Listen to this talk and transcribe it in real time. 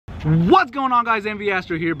What's going on, guys? MV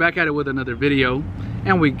Astro here, back at it with another video.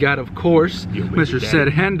 And we got, of course, Mr.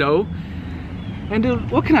 Sedhendo. And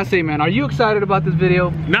dude, what can I say, man? Are you excited about this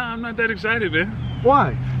video? Nah, I'm not that excited, man.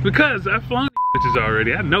 Why? Because I've flown these bitches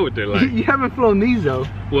already. I know what they're like. You haven't flown these though.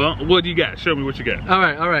 Well, what do you got? Show me what you got.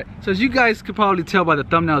 Alright. So as you guys could probably tell by the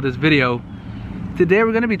thumbnail of this video, today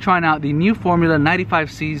we're going to be trying out the new Formula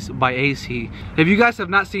 95Cs by Acehe. If you guys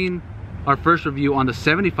have not seen our first review on the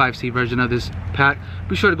 75C version of this pack,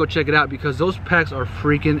 be sure to go check it out because those packs are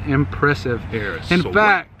freaking impressive. In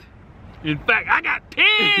fact, I got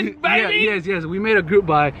 10, baby! Yes, we made a group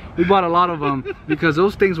buy. We bought a lot of them because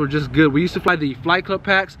those things were just good. We used to fly the Flightclub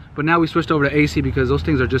packs, but now we switched over to Acehe because those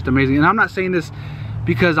things are just amazing. And I'm not saying this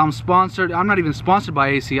because I'm sponsored. I'm not even sponsored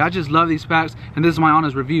by Acehe. I just love these packs and this is my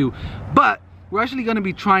honest review. But we're actually going to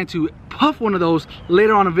be trying to puff one of those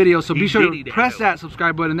later on in a video, so be sure to press that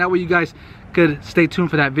subscribe button. That way you guys could stay tuned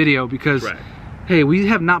for that video because, hey, we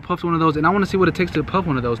have not puffed one of those and I want to see what it takes to puff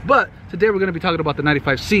one of those. But today we're going to be talking about the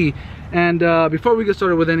 95C. And before we get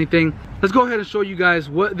started with anything, let's go ahead and show you guys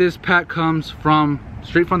what this pack comes from,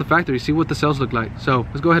 straight from the factory. See what the cells look like. So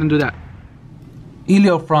let's go ahead and do that.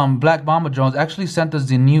 Elio from Black Bomber Drones actually sent us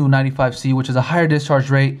the new 95C, which is a higher discharge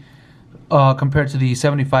rate compared to the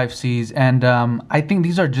 75Cs, and I think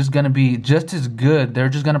these are just going to be just as good. They're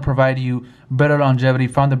just going to provide you better longevity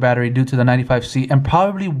from the battery due to the 95C, and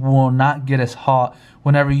probably will not get as hot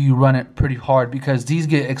whenever you run it pretty hard, because these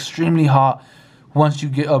get extremely hot once you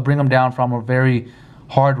get bring them down from a very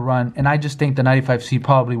hard run, and I just think the 95C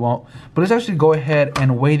probably won't. But let's actually go ahead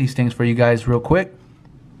and weigh these things for you guys real quick,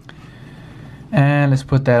 and let's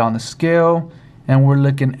put that on the scale, and we're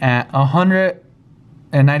looking at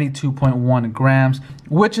 192.1 grams,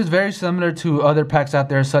 which is very similar to other packs out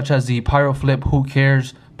there, such as the Pyro Flip Who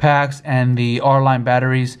Cares packs and the R-Line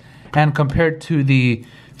batteries. And compared to the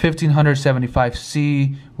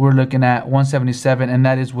 1575C, we're looking at 177, and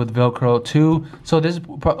that is with Velcro too. So this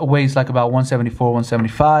weighs like about 174,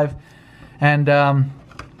 175. And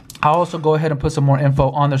I'll also go ahead and put some more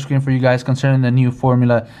info on the screen for you guys concerning the new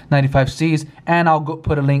Formula 95Cs, and I'll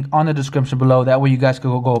put a link on the description below. That way you guys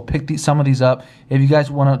can go pick some of these up if you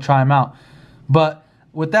guys want to try them out. But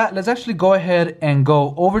with that, let's actually go ahead and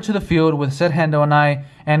go over to the field with Sedhendo and I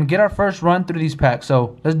and get our first run through these packs.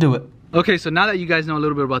 So let's do it. Okay, so now that you guys know a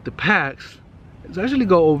little bit about the packs, let's actually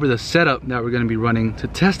go over the setup that we're going to be running to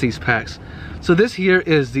test these packs. So this here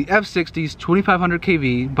is the F60's 2500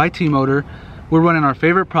 kV by T-Motor. We're running our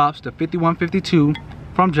favorite props, the 5152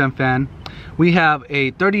 from GemFan. We have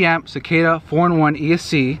a 30 amp Cicada 4-in-1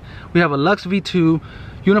 ESC. We have a Lux V2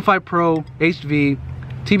 Unify Pro HV,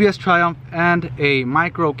 TBS Triumph, and a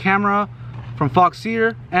micro camera from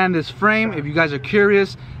foxeer. And this frame, if you guys are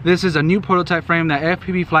curious, this is a new prototype frame that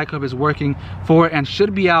FPV Filghtlcub is working for and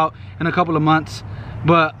should be out in a couple of months.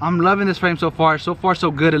 But I'm loving this frame so far. So far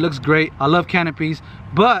so good. It looks great. I love canopies.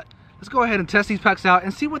 But let's go ahead and test these packs out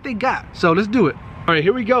and see what they got. So let's do it. All right,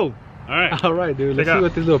 here we go. All right, dude. Let's see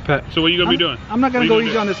what this little pack. So what are you gonna be doing? I'm not gonna go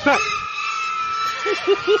easy on this pack.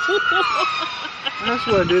 That's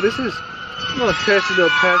what, dude. This is. I'm gonna test this little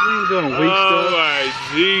pack. We ain't doing weak stuff. Oh my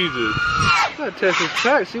Jesus! I'm gonna test this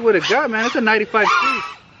pack. See what it got, man. It's a 95C.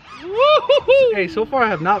 Hey, so far I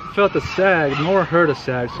have not felt a sag nor heard a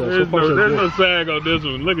sag. So far so there's good. no sag on this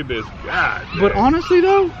one. Look at this. God. But honestly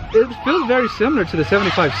though, it feels very similar to the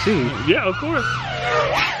 75C. Yeah, of course.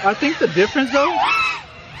 I think the difference though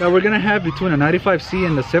that we're gonna have between a 95C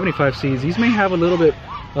and the 75Cs, these may have a little bit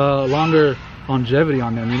longer longevity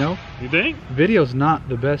on them. You know? You think? Video's not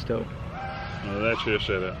the best though. Oh, that's your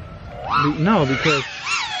setup. No, because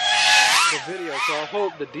the video. So I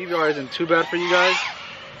hope the DVR isn't too bad for you guys.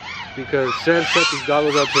 Because Sed set these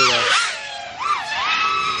goggles up to the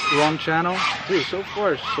wrong channel. Dude, so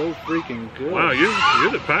far it's so freaking good. Wow, you're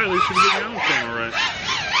the pilot. You should get your own camera right. I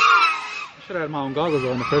should have had my own goggles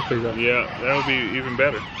though in the first place though. Yeah, that would be even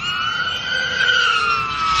better.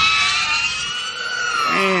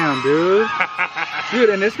 Damn, dude. Dude,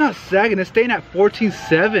 and it's not sagging. It's staying at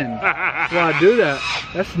 14.7 while I do that.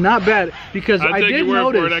 That's not bad. Because I did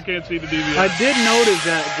notice. I can't see the DVR. I did notice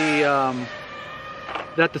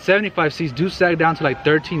that the 75Cs do sag down to like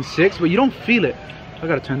 13.6, but you don't feel it. I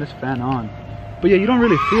gotta turn this fan on. But yeah, you don't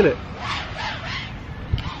really feel it.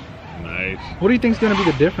 Nice. What do you think is gonna be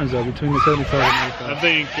the difference though between the 75 and 95? I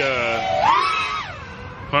think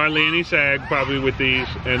hardly any sag probably with these,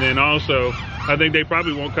 and then also I think they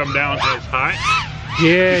probably won't come down as hot.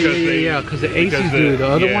 Yeah, because the ACs do. The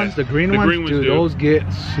other ones, the green ones, dude, those get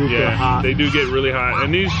super hot. They do get really hot,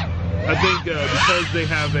 and these, I think, because they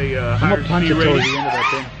have a higher C rating. Towards the end of that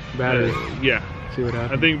thing. Battery. Yeah. See what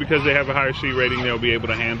happens. I think because they have a higher C rating, they'll be able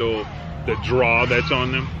to handle the draw that's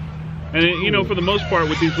on them. And then, you know, for the most part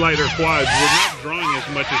with these lighter quads, we're not drawing as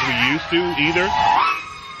much as we used to either,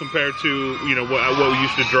 compared to, you know, what we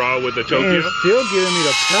used to draw with the Tokyo. It's still giving me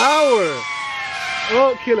the power.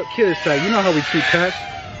 Oh, kill this pack. You know how we treat packs.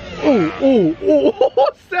 Oh,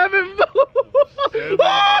 7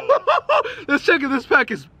 Let's check if this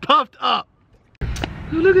pack is puffed up.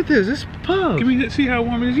 Look at this, it's puffed. Can we see how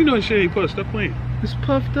warm it is? You know it shit ain't puffed, stop playing. It's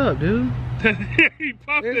puffed up, dude. He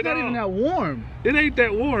puffed It's it not off. even that warm. It ain't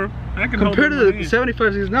that warm. I can Compared hold it to the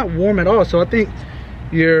 75, it's not warm at all. So I think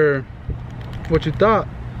what you thought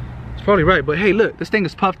is probably right. But hey, look, this thing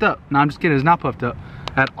is puffed up. No, I'm just kidding, it's not puffed up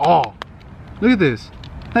at all. Look at this,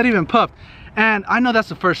 not even puffed. And I know that's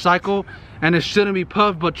the first cycle and it shouldn't be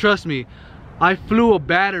puffed, but trust me, I flew a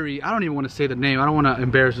battery. I don't even want to say the name. I don't want to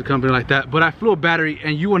embarrass the company like that, but I flew a battery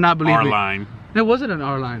and you will not believe me. R-line. It wasn't an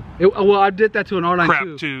R-line. Well, I did that to an R-line Crap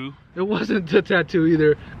too. too. It wasn't a tattoo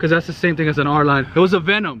either, because that's the same thing as an R-line. It was a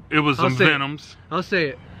Venom. It was some Venoms. I'll say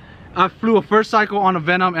it. I flew a first cycle on a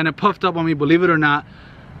Venom and it puffed up on me, believe it or not.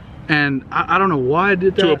 And I don't know why I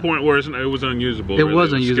did that. To a point where it was unusable. It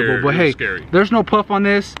was unusable, but hey, there's no puff on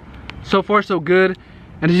this. So far, so good.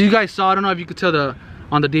 And as you guys saw, I don't know if you could tell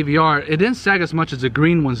on the DVR, it didn't sag as much as the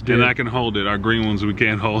green ones did. And I can hold it. Our green ones we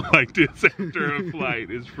can't hold like this after a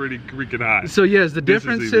flight. It's pretty freaking hot. So yes, the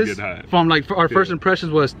differences from like our first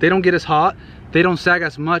impressions was they don't get as hot, they don't sag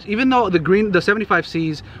as much. Even though the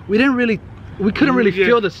 75Cs, we couldn't really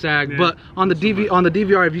feel the sag, but on the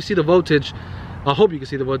DVR, if you see the voltage, I hope you can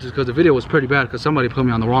see the voltage because the video was pretty bad because somebody put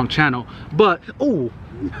me on the wrong channel. But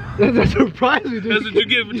that surprised me, dude. That's what you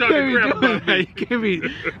get for talking crap about me. You gave me,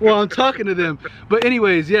 well, I'm talking to them. But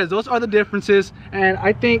anyways, yes, those are the differences. And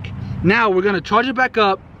I think now we're gonna charge it back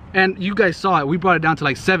up. And you guys saw it. We brought it down to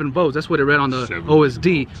like 7 volts. That's what it read on the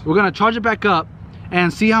OSD. We're gonna charge it back up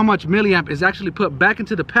and see how much milliamp is actually put back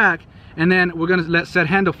into the pack. And then we're gonna let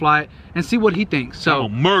Sedhendo fly it and see what he thinks. So I'll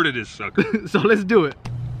murder this sucker. So let's do it.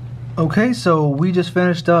 Okay, so we just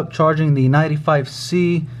finished up charging the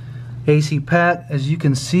 95C AC pack. As you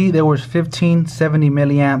can see, there was 1570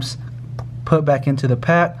 milliamps put back into the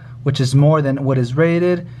pack, which is more than what is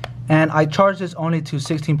rated. And I charged this only to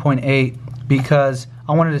 16.8 because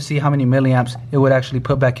I wanted to see how many milliamps it would actually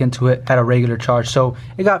put back into it at a regular charge. So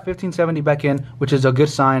it got 1570 back in, which is a good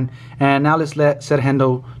sign. And now let's let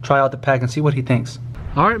Sedhendo try out the pack and see what he thinks.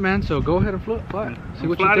 All right, man, so go ahead and fly it. See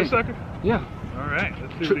what you think. Sucker? Yeah. All right,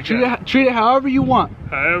 let's see what you got. Treat it however you want.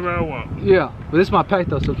 However I want. Yeah, but this is my pack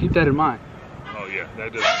though, so keep that in mind. Oh yeah,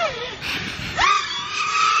 that does.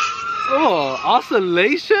 Oh,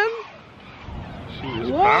 oscillation? Shoot, it's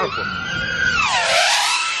powerful.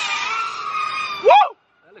 Woo!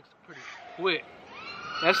 That looks pretty quick.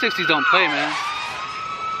 F60s don't play, man.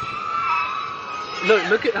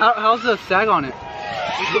 Look at how's the sag on it.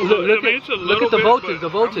 Look at the voltage. The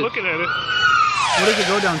voltage. I'm looking at it. What does it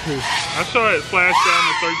go down to? I saw it flash down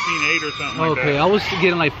to 13.8 or something like that. Okay, I was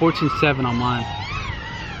getting like 14.7 on mine.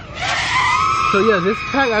 So yeah, this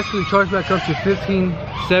pack actually charged back up to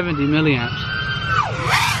 1570 milliamps,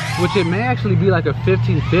 which it may actually be like a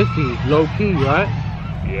 1550 low key, right?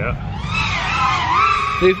 Yeah.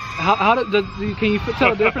 Can you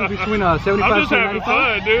tell the difference between a 75 I'm just and having 95?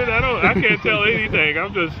 fun, dude. I can't tell anything.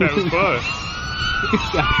 I'm just having fun.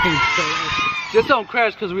 Just don't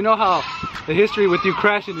crash, because we know how the history with you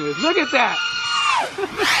crashing is. Look at that!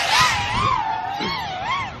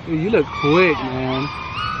 Dude, you look quick, man.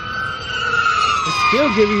 It's still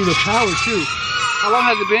giving you the power too. How long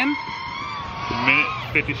has it been? A minute,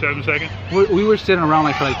 57 seconds. We were sitting around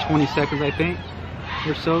like for like 20 seconds, I think,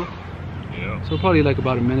 or so. Yeah. So probably like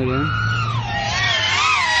about a minute in. You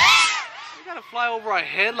gotta fly over our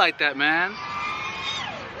head like that, man.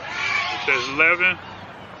 It says 11,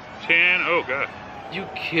 10, oh god. You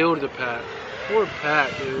killed the pack. Poor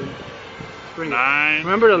pack, dude. Bring 9.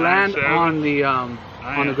 Remember to 9, land 7, on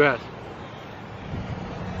the grass.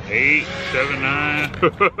 8, 7, 9.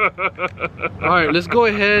 Alright, let's go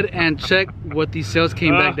ahead and check what these cells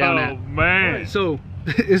came back down at. Oh man. Right, so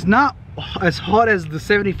it's not as hot as the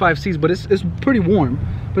 75Cs, but it's pretty warm.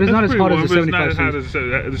 But it's not as hot as the 75Cs.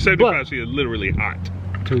 The 75C is literally hot.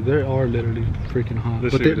 Dude, they are literally freaking hot.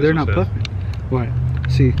 Let's but they're not puffing. Alright,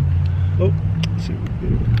 see. Oh.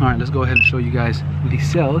 Alright, let's go ahead and show you guys the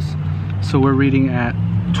cells. So we're reading at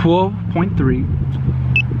 12.3,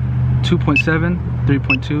 2.7,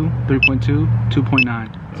 3.2, 3.2,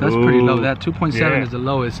 2.9. So that's pretty low. That 2.7 is the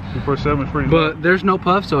lowest. 2.7 is pretty low. But there's no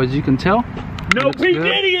puff, so as you can tell, no P.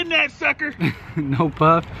 Diddy in that sucker. No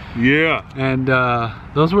puff. Yeah. And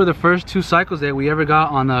those were the first 2 cycles that we ever got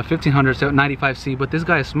on the 1500 95C. But this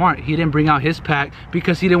guy is smart. He didn't bring out his pack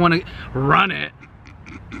because he didn't want to run it.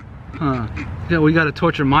 Yeah, we gotta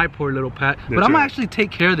torture my poor little Pat. But I'm gonna right. actually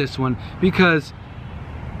take care of this one because,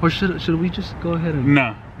 or should we just go ahead and?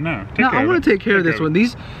 No. I'm gonna take care of this one.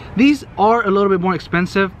 These are a little bit more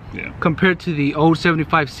expensive compared to the old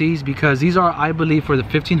 75Cs because these are, I believe, for the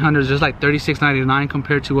 1500s, just like $36.99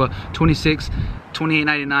 compared to a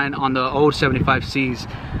 $28.99 on the old 75Cs.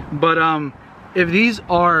 But if these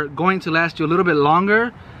are going to last you a little bit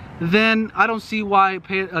longer, then I don't see why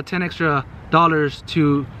pay $10 extra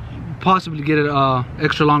to possibly get it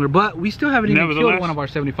extra longer. But we still haven't even killed one of our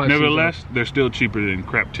 75Cs. Nevertheless, they're still cheaper than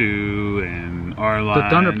Crap 2 and R-Lines, the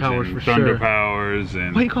Thunder Powers for sure. Thunder Powers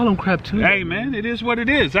and. Why do you call them Crap 2? Hey man, it is what it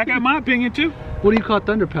is. I got my opinion too. What do you call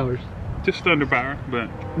Thunder Powers? Just Thunder Power,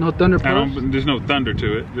 but no Thunder Powers. There's no thunder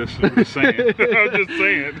to it. I'm just saying. I'm just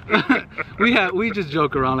saying. we just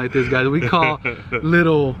joke around like this, guys. We call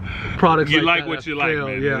little products. You like what you like,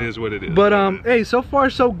 man. Yeah. It is what it is. But hey, so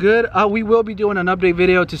far so good. We will be doing an update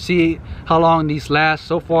video to see how long these last.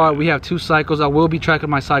 So far we have 2 cycles. I will be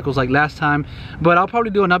tracking my cycles like last time, but I'll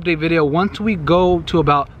probably do an update video once we go to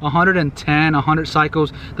about 100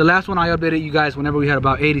 cycles. The last one I updated you guys whenever we had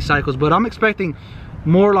about 80 cycles, but I'm expecting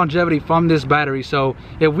more longevity from this battery. So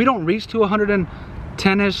if we don't reach to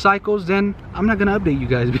 110-ish cycles, then I'm not gonna update you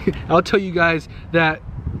guys. I'll tell you guys that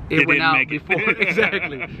it went out before.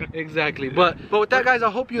 exactly. But with that, guys, I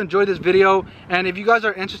hope you enjoyed this video. And if you guys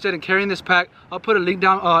are interested in carrying this pack, I'll put a link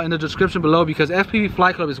down in the description below, because FPV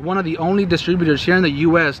Flightclub is one of the only distributors here in the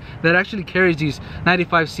US that actually carries these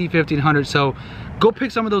 95C 1500. So go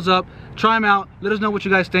pick some of those up, try them out, let us know what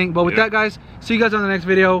you guys think. But with that, guys, see you guys on the next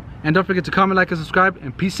video, and don't forget to comment, like, and subscribe,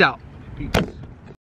 and peace out. Peace.